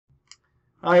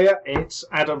Hiya, it's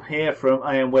Adam here from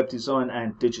AM Web Design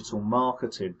and Digital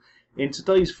Marketing. In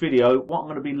today's video, what I'm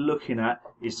going to be looking at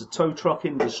is the tow truck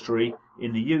industry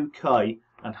in the UK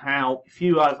and how, if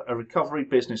you have a recovery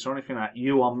business or anything like that,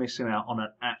 you are missing out on an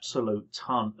absolute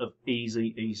ton of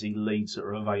easy leads that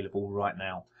are available right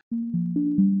now.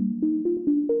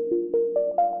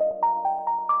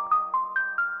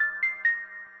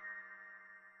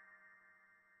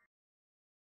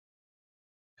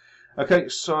 Okay,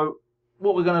 so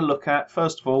what we're going to look at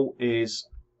first of all is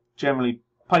generally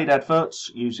paid adverts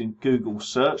using Google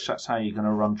search. That's how you're going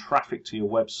to run traffic to your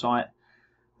website.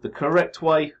 The correct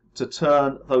way to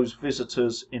turn those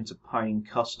visitors into paying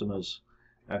customers.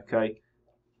 Okay,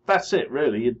 that's it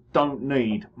really. You don't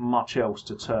need much else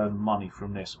to turn money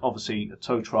from this. Obviously a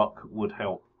tow truck would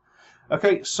help.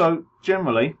 Okay, so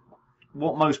generally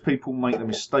what most people make the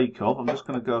mistake of, I'm just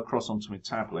going to go across onto my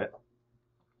tablet,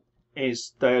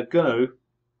 is they're going to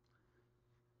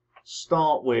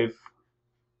start with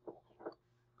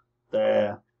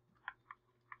their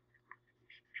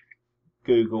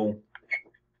Google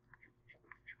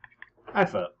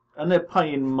advert, and they're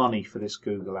paying money for this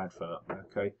Google advert.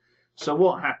 Okay, so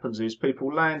what happens is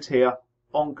people land here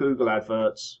on Google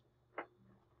adverts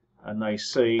and they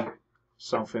see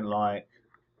something like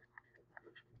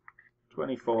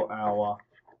 24-hour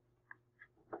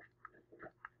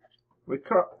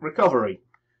recovery.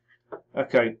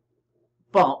 Okay,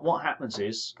 but what happens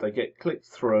is they get clicked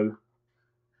through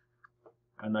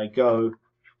and they go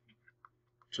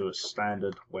to a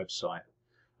standard website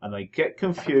and they get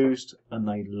confused and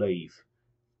they leave.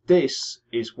 This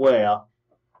is where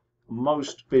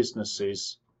most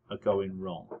businesses are going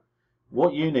wrong.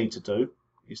 What you need to do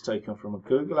is take them from a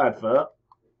Google advert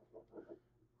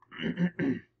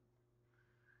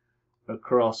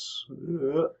across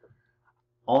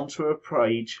onto a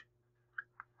page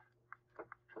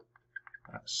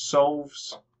that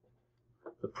solves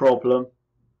the problem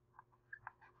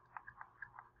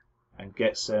and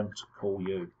gets them to call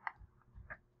you.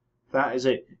 That is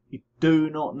it. You do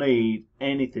not need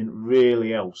anything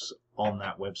really else on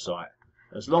that website.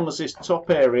 As long as this top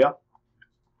area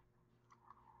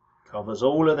covers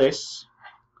all of this,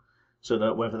 so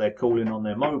that whether they're calling on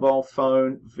their mobile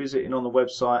phone, visiting on the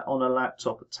website, on a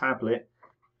laptop, a tablet,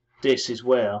 this is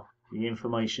where the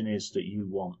information is that you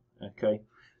want. Okay,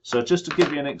 so just to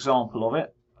give you an example of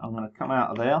it, I'm going to come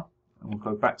out of there and we'll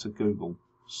go back to Google.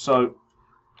 So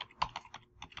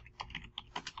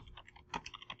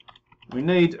we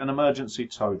need an emergency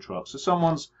tow truck. So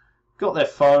someone's got their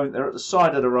phone, they're at the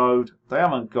side of the road, they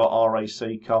haven't got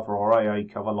RAC cover or AA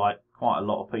cover like quite a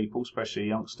lot of people, especially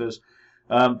youngsters,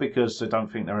 because they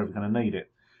don't think they're ever going to need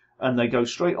it. And they go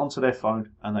straight onto their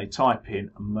phone and they type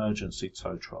in emergency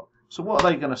tow truck. So what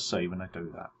are they going to see when they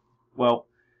do that? Well,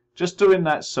 just doing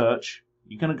that search,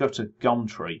 you're going to go to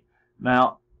Gumtree.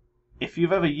 Now, if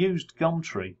you've ever used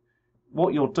Gumtree,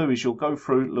 what you'll do is you'll go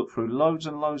through, look through loads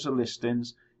and loads of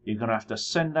listings. You're going to have to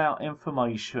send out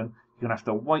information. You're going to have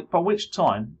to wait, by which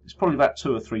time it's probably about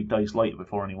 2 or 3 days later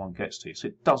before anyone gets to you. So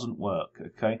it doesn't work,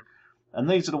 okay? And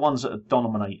these are the ones that are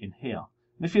dominating here.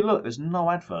 And if you look, there's no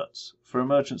adverts for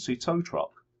emergency tow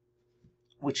truck,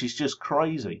 which is just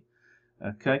crazy.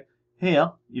 Okay,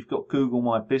 here you've got Google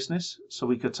My Business, so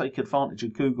we could take advantage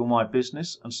of Google My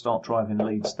Business and start driving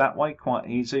leads that way. Quite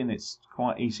easy, and it's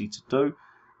quite easy to do,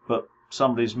 but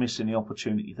somebody's missing the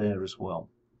opportunity there as well.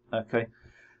 Okay,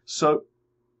 so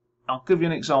I'll give you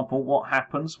an example. What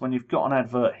happens when you've got an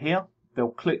advert here? They'll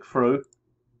click through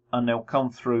and they'll come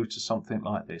through to something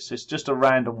like this. It's just a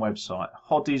random website,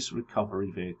 Hoddy's Recovery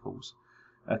Vehicles.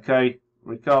 Okay,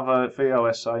 Recover,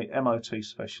 VOSA, MOT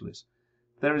Specialist.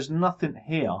 There is nothing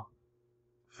here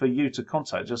for you to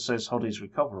contact. It just says Hoddy's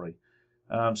Recovery.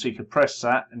 So you could press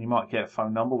that and you might get a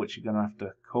phone number which you're going to have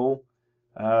to call.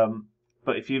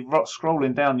 But if you're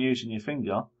scrolling down using your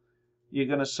finger, you're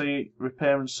going to see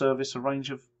repair and service a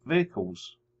range of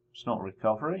vehicles. It's not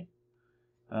recovery.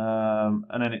 And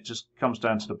then it just comes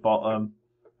down to the bottom,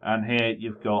 and here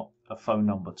you've got a phone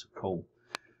number to call.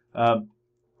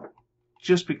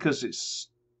 Just because it's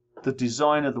the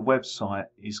design of the website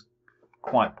is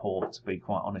quite poor, to be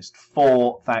quite honest,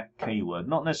 for that keyword.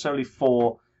 Not necessarily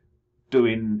for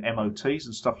doing MOTs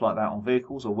and stuff like that on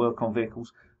vehicles or work on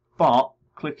vehicles, but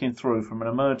clicking through from an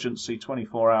emergency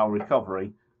 24-hour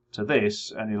recovery to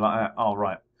this, and you're like, oh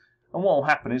right. And what will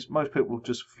happen is most people will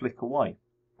just flick away.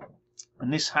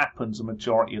 And this happens a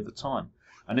majority of the time.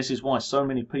 And this is why so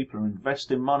many people are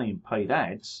investing money in paid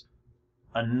ads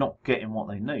and not getting what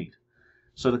they need.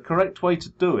 So the correct way to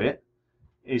do it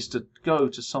is to go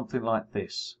to something like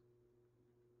this.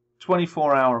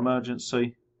 24-hour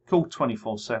emergency, call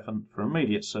 24/7 for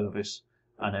immediate service,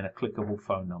 and then a clickable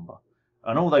phone number.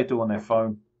 And all they do on their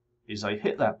phone is they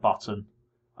hit that button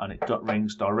and it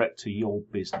rings direct to your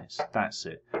business. That's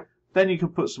it. Then you can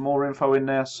put some more info in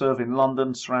there, serving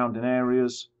London, surrounding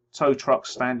areas, tow trucks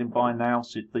standing by now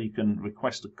so that you can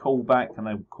request a call back and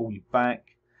they will call you back.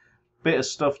 Bit of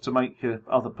stuff to make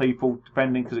other people,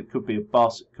 depending, because it could be a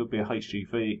bus, it could be a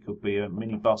HGV, it could be a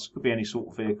minibus, it could be any sort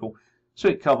of vehicle. So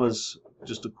it covers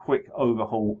just a quick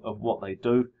overhaul of what they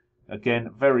do. Again,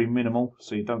 very minimal,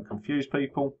 so you don't confuse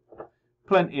people.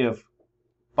 Plenty of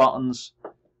buttons,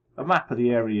 a map of the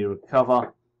area you would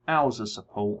cover, hours of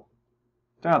support.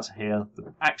 Down to here,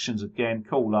 the actions again,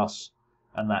 call us,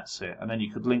 and that's it. And then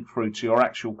you could link through to your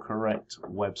actual correct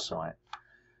website.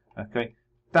 Okay,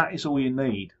 that is all you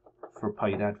need for a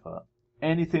paid advert.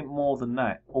 Anything more than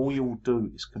that, all you'll do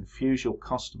is confuse your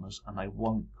customers and they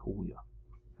won't call you.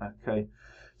 Okay,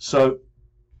 so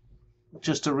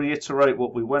just to reiterate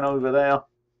what we went over there,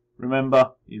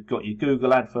 remember you've got your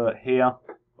Google advert here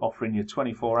offering your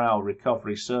 24-hour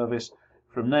recovery service.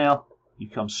 From now you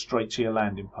come straight to your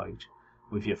landing page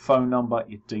with your phone number,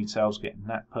 your details, getting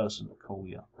that person to call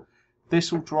you.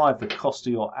 This will drive the cost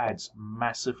of your ads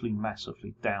massively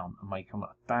down and make them a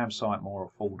damn sight more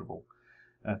affordable.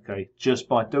 Okay, just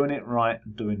by doing it right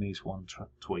and doing these one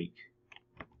tweak.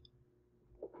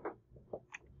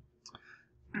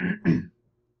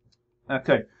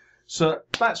 Okay, so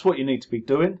that's what you need to be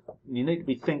doing. You need to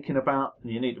be thinking about,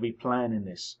 and you need to be planning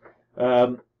this.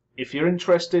 If you're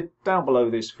interested, down below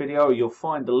this video you'll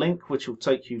find a link which will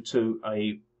take you to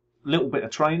a little bit of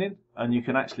training, and you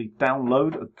can actually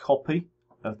download a copy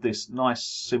of this nice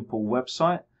simple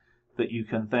website that you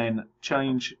can then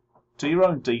change to your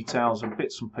own details and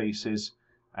bits and pieces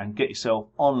and get yourself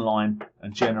online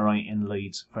and generating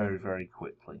leads very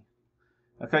quickly.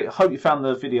 Okay, I hope you found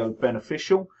the video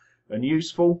beneficial and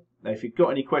useful. Now, if you've got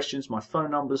any questions, my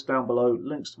phone number's down below,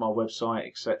 links to my website,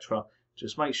 etc.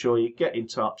 Just make sure you get in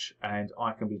touch and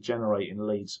I can be generating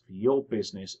leads for your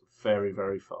business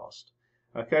very fast.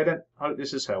 Okay then, hope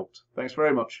this has helped. Thanks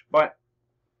very much. Bye.